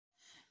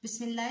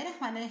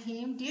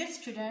Bismillahirrahmanirrahim. Dear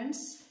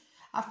students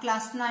of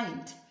class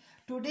 9th,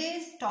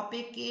 today's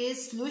topic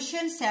is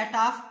solution set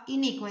of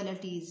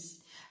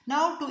inequalities.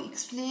 Now to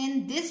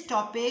explain this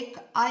topic,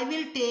 I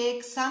will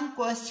take some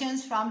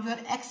questions from your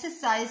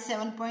exercise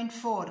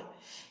 7.4,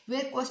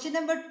 where question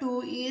number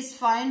 2 is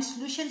find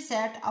solution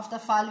set of the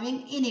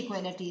following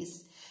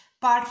inequalities.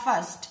 Part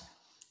first,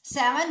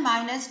 7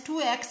 minus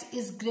 2x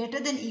is greater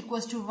than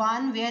equals to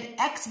 1 where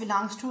x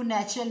belongs to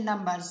natural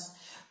numbers.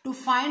 To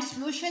find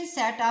solution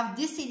set of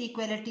this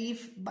inequality,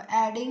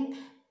 adding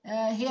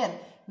here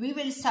we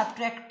will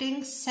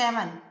subtracting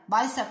 7.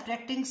 By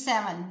subtracting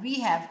 7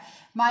 we have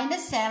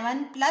minus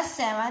 7 plus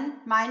 7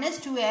 minus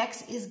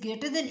 2x is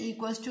greater than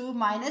equals to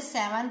minus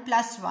 7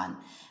 plus 1.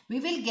 We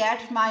will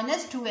get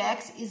minus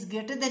 2x is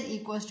greater than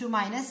equals to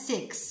minus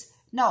 6.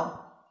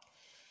 Now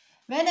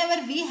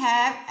whenever we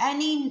have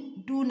any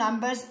two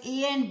numbers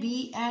a and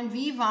b and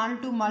we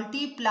want to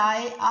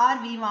multiply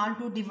or we want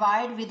to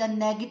divide with a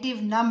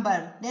negative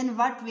number, then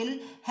what will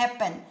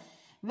happen?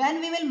 When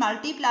we will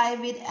multiply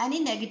with any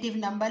negative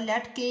number,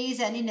 let k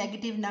is any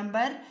negative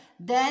number,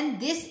 then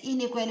this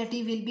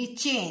inequality will be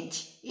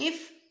changed.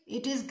 If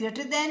it is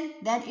greater than,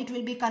 then it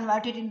will be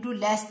converted into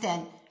less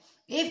than.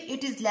 If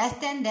it is less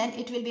than, then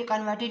it will be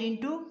converted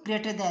into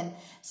greater than.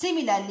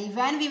 Similarly,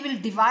 when we will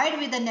divide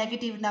with a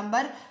negative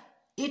number,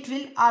 it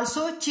will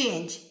also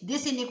change.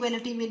 This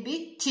inequality will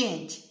be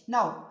changed.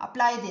 Now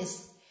apply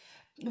this.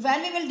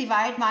 When we will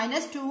divide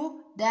minus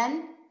 2,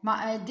 then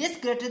this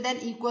greater than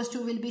equals to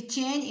will be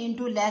changed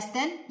into less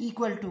than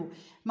equal to.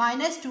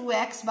 Minus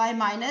 2x by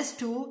minus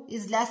 2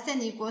 is less than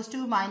equals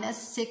to minus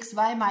 6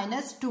 by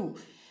minus 2.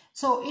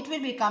 So it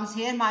will becomes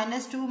here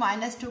minus 2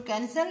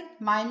 cancel,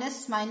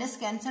 minus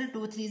cancel, 2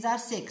 3s are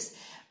 6.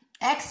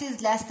 X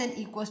is less than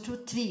equals to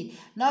 3.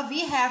 Now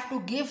we have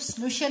to give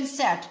solution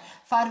set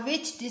for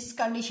which this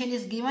condition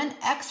is given.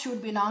 X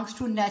should belongs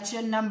to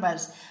natural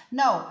numbers.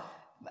 Now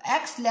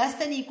x less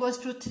than equals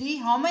to 3.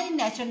 How many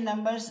natural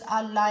numbers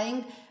are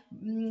lying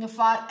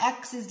for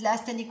x is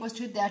less than equals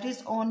to? That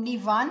is only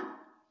 1,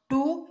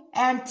 2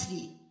 and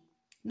 3.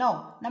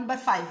 Now number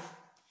 5.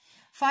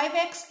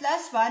 5x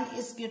plus 1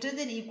 is greater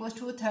than equals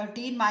to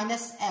 13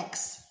 minus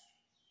x.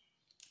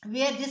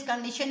 Where this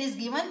condition is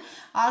given,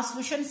 our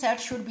solution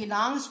set should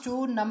belongs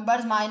to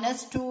numbers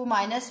minus 2,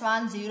 minus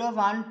 1, 0,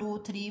 1,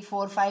 2, 3,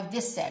 4, 5,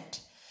 this set.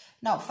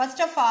 Now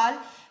first of all,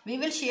 we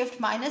will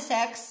shift minus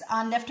x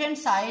on left hand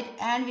side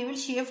and we will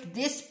shift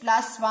this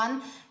plus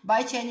 1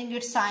 by changing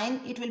its sign.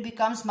 It will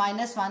becomes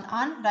minus 1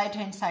 on right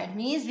hand side.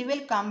 Means we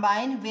will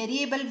combine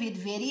variable with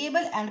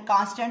variable and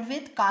constant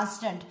with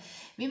constant.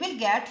 We will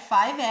get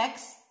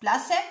 5x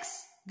plus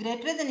x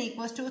greater than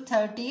equals to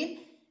 13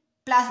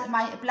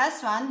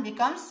 plus 1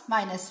 becomes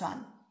minus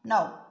 1.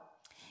 Now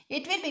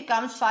it will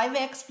becomes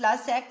 5x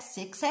plus x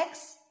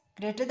 6x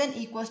greater than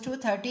equals to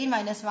 13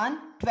 minus 1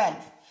 12.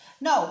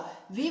 Now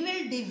we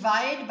will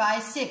divide by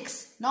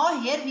 6. Now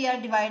here we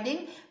are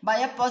dividing by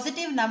a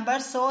positive number,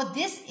 so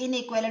this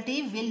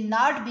inequality will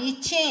not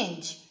be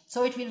changed.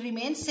 So it will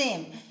remain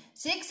same.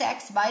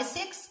 6x by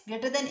 6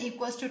 greater than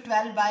equals to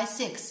 12 by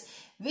 6,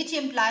 which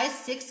implies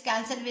 6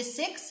 cancel with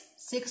 6.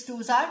 6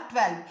 2s are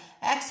 12.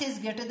 X is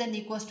greater than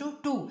equals to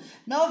 2.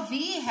 Now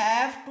we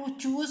have to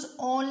choose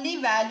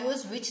only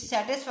values which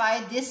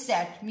satisfy this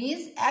set.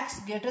 Means x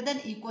greater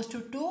than equals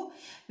to 2.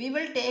 We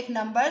will take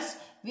numbers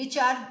which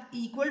are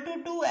equal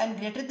to 2 and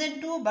greater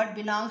than 2 but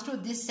belongs to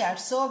this set.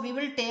 So we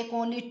will take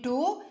only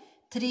 2,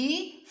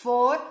 3,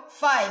 4,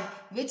 5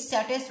 which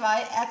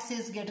satisfy x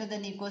is greater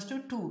than equals to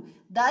 2.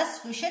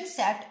 Thus solution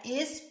set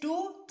is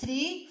 2,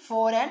 3,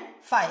 4 and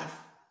 5.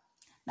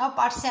 Now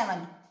part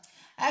 7.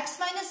 X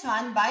minus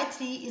 1 by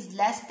 3 is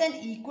less than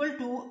equal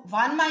to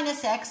 1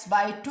 minus x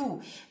by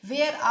 2,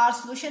 where our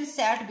solution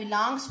set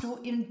belongs to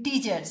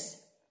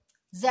integers.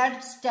 Z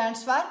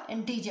stands for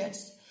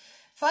integers.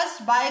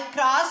 First, by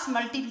cross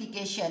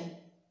multiplication,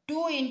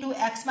 2 into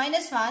x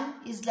minus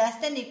 1 is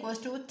less than equals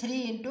to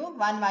 3 into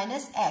 1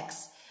 minus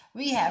x.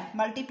 We have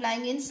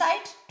multiplying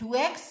inside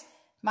 2x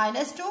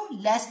minus 2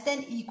 less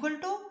than equal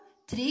to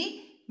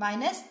 3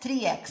 minus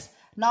 3x.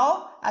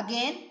 Now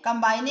again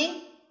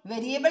combining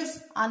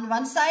variables on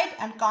one side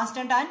and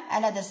constant on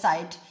another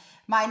side.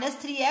 Minus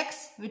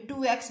 3x with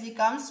 2x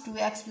becomes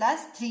 2x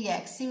plus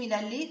 3x.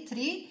 Similarly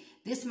 3,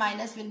 this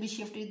minus will be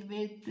shifted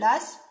with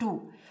plus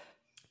 2.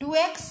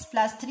 2x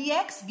plus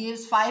 3x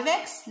gives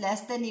 5x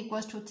less than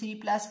equals to 3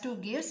 plus 2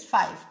 gives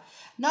 5.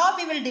 Now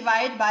we will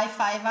divide by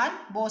 5 on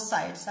both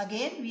sides.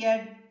 Again we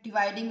are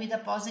dividing with a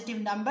positive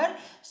number,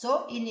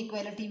 so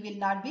inequality will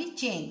not be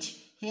changed.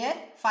 Here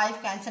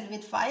 5 cancel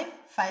with 5,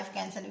 5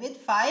 cancel with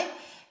 5.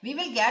 We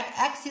will get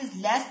x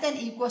is less than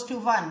equals to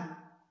 1.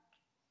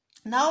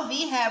 Now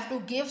we have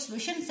to give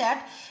solution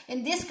set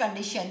in this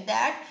condition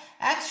that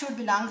x should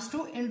belongs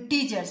to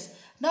integers.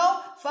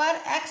 Now for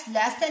x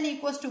less than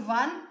equals to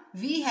 1,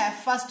 we have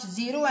first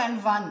 0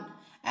 and 1.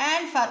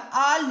 And for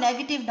all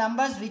negative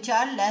numbers which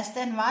are less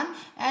than 1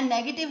 and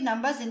negative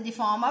numbers in the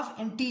form of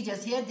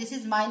integers. Here this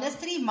is minus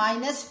 3,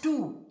 minus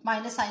 2.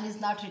 Minus sign is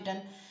not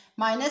written.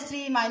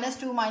 -3,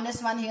 -2,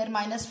 -1 here,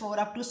 -4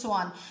 up to so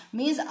on.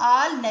 Means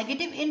all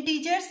negative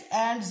integers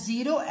and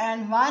 0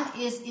 and 1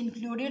 is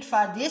included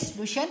for this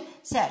solution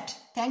set.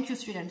 Thank you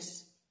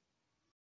students.